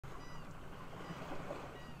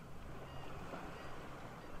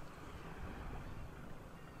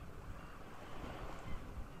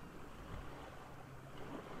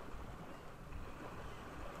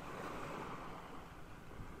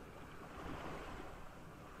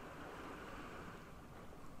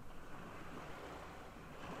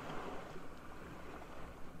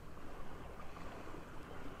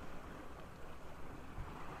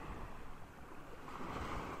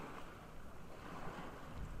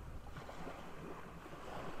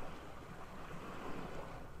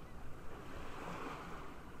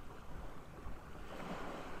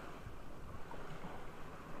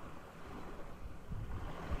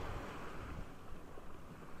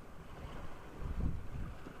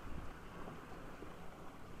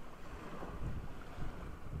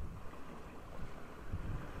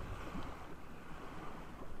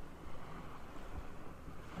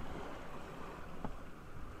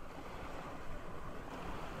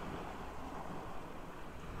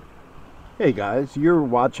Hey guys, you're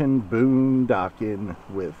watching Boondocking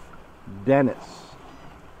with Dennis.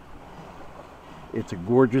 It's a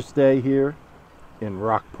gorgeous day here in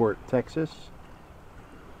Rockport, Texas.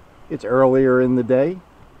 It's earlier in the day,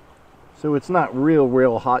 so it's not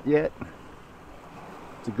real hot yet.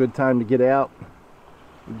 It's a good time to get out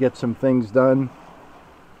and get some things done.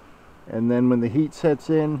 And then when the heat sets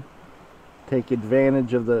in, take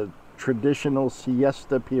advantage of the traditional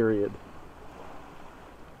siesta period.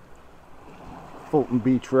 Fulton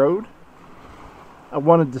Beach Road. I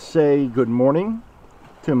wanted to say good morning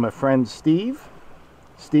to my friend Steve.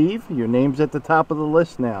 Steve, your name's at the top of the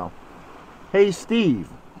list now. Hey Steve,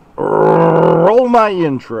 roll my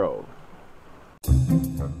intro.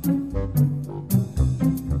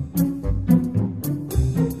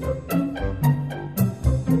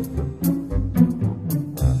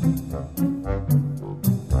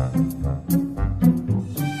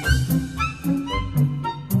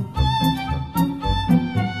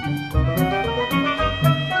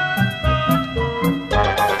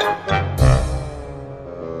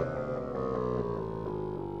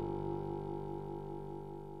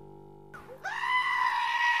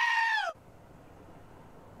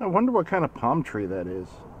 I wonder what kind of palm tree that is.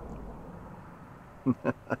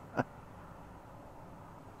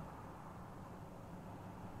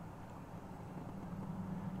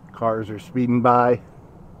 Cars are speeding by.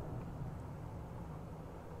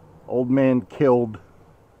 Old man killed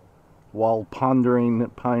while pondering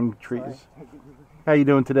pine trees. How you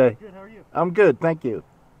doing today? Good, how are you? I'm good, thank you.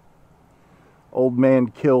 Old man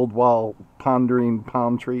killed while pondering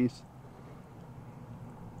palm trees.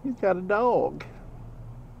 He's got a dog.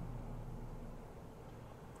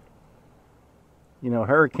 You know,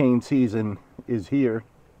 hurricane season is here,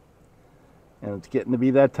 and it's getting to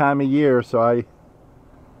be that time of year, so I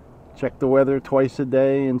check the weather twice a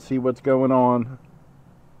day and see what's going on.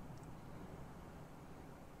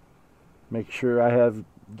 Make sure I have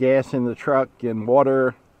gas in the truck and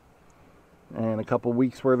water and a couple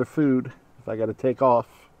weeks worth of food if I got to take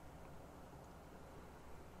off.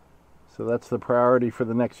 So that's the priority for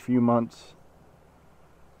the next few months.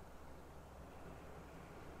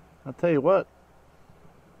 I'll tell you what,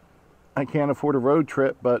 I can't afford a road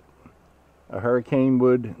trip, but a hurricane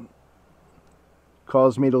would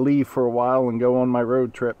cause me to leave for a while and go on my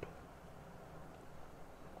road trip.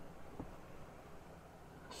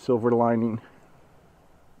 Silver lining.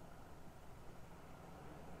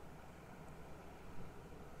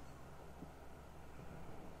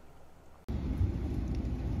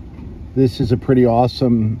 This is a pretty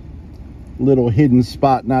awesome little hidden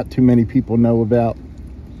spot not too many people know about.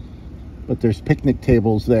 But there's picnic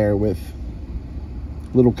tables there with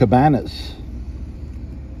little cabanas.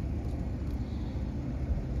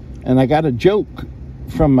 And I got a joke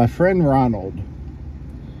from my friend Ronald.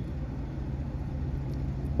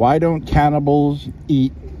 Why don't cannibals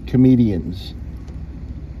eat comedians?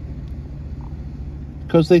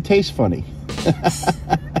 Because they taste funny.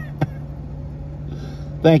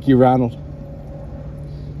 Thank you, Ronald.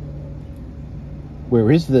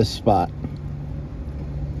 Where is this spot?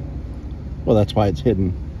 Well, that's why it's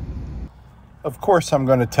hidden. Of course, I'm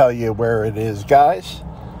going to tell you where it is, guys.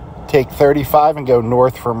 Take 35 and go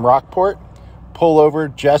north from Rockport. Pull over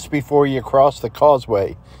just before you cross the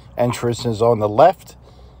causeway. Entrance is on the left,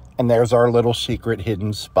 and there's our little secret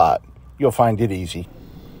hidden spot. You'll find it easy.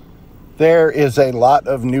 There is a lot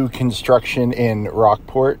of new construction in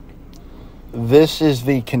Rockport. This is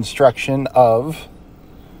the construction of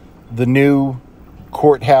the new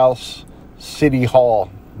courthouse City Hall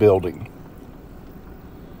building.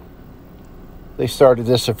 They started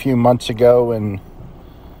this a few months ago, and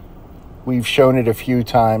we've shown it a few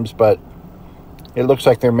times, but it looks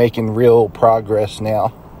like they're making real progress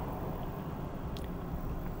now.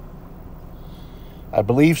 I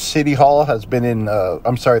believe City Hall has been in,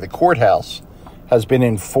 the courthouse has been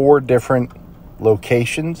in 4 different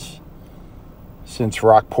locations since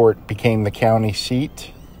Rockport became the county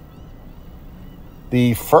seat.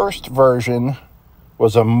 The first version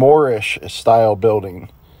was a Moorish style building,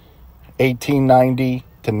 1890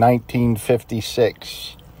 to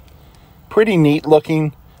 1956. Pretty neat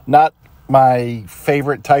looking. Not my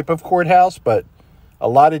favorite type of courthouse, but a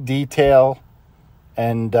lot of detail.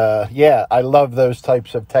 And yeah, I love those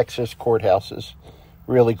types of Texas courthouses.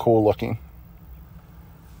 Really cool looking.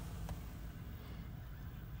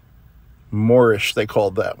 Moorish, they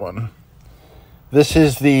called that one. This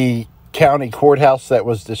is the county courthouse that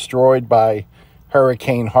was destroyed by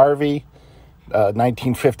Hurricane Harvey.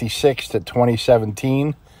 1956 to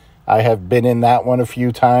 2017. I have been in that one a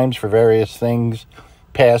few times for various things,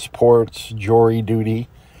 passports, jury duty.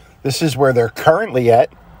 This is where they're currently at,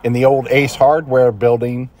 in the old Ace Hardware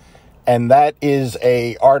building, and that is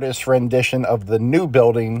a artist rendition of the new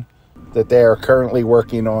building that they are currently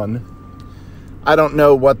working on. I don't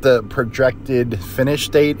know what the projected finish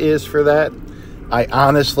date is for that. I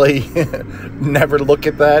honestly never look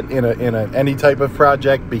at that in any type of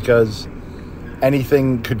project, because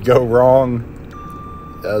anything could go wrong,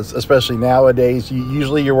 especially nowadays.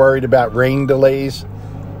 Usually you're worried about rain delays.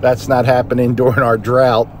 That's not happening during our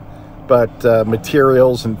drought, but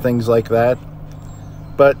materials and things like that.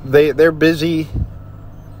 But they're busy.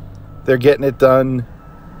 They're getting it done.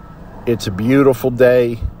 It's a beautiful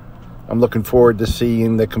day. I'm looking forward to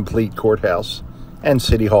seeing the complete courthouse and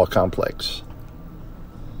City Hall complex.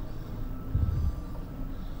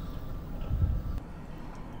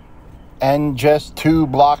 And just 2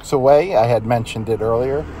 blocks away, I had mentioned it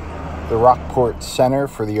earlier, the Rockport Center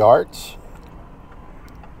for the Arts.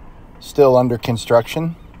 Still under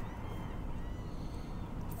construction.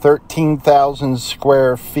 13,000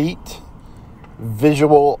 square feet.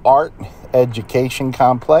 Visual art education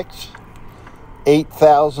complex.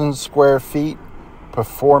 8,000 square feet.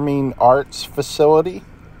 Performing arts facility.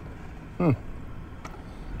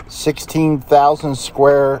 16,000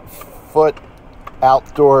 square foot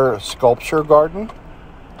outdoor sculpture garden.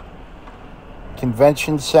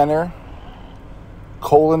 Convention center.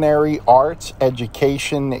 Culinary arts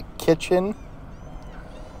education kitchen.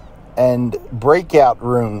 And breakout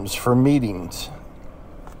rooms for meetings.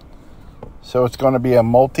 So it's going to be a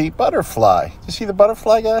multi-butterfly. You see the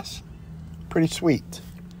butterfly, guys? Pretty sweet.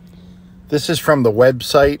 This is from the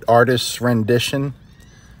website, artist's rendition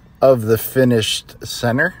of the finished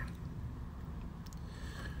center.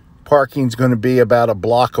 Parking's going to be about a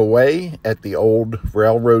block away at the old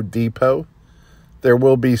railroad depot. There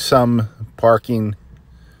will be some parking,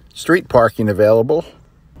 street parking available.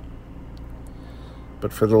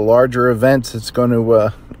 But for the larger events, it's going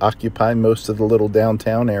to occupy most of the little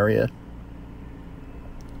downtown area.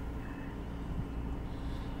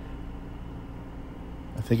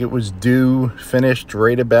 I think it was due finished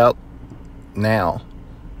right about now,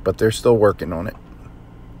 but they're still working on it.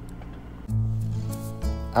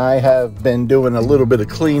 I have been doing a little bit of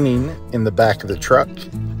cleaning in the back of the truck.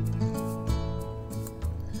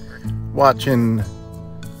 Watching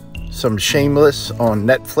some Shameless on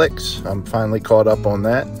Netflix. I'm finally caught up on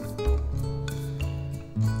that.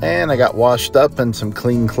 And I got washed up and some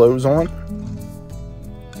clean clothes on.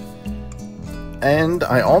 And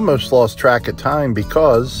I almost lost track of time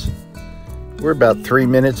because we're about 3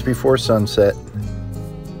 minutes before sunset.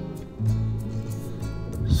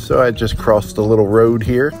 So I just crossed a little road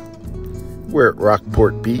here. We're at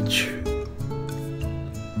Rockport Beach.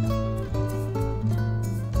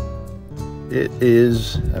 It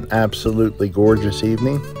is an absolutely gorgeous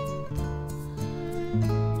evening.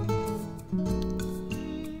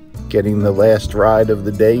 Getting the last ride of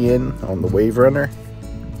the day in on the Wave Runner.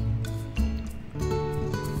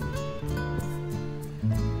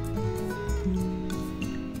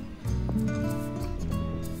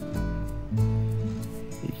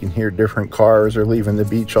 You can hear different cars are leaving the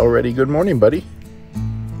beach already. Good morning, buddy.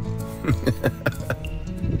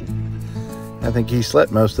 I think he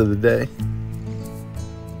slept most of the day.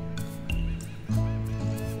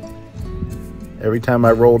 Every time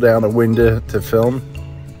I roll down a window to film,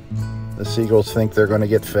 the seagulls think they're going to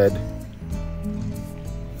get fed.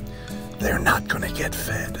 They're not going to get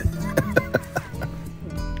fed.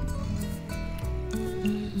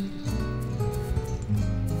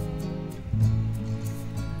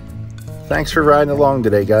 Thanks for riding along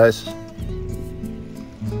today, guys.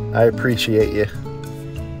 I appreciate you.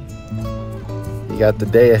 You got the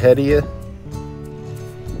day ahead of you.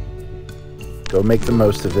 Go make the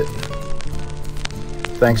most of it.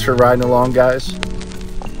 Thanks for riding along, guys.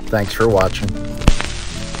 Thanks for watching.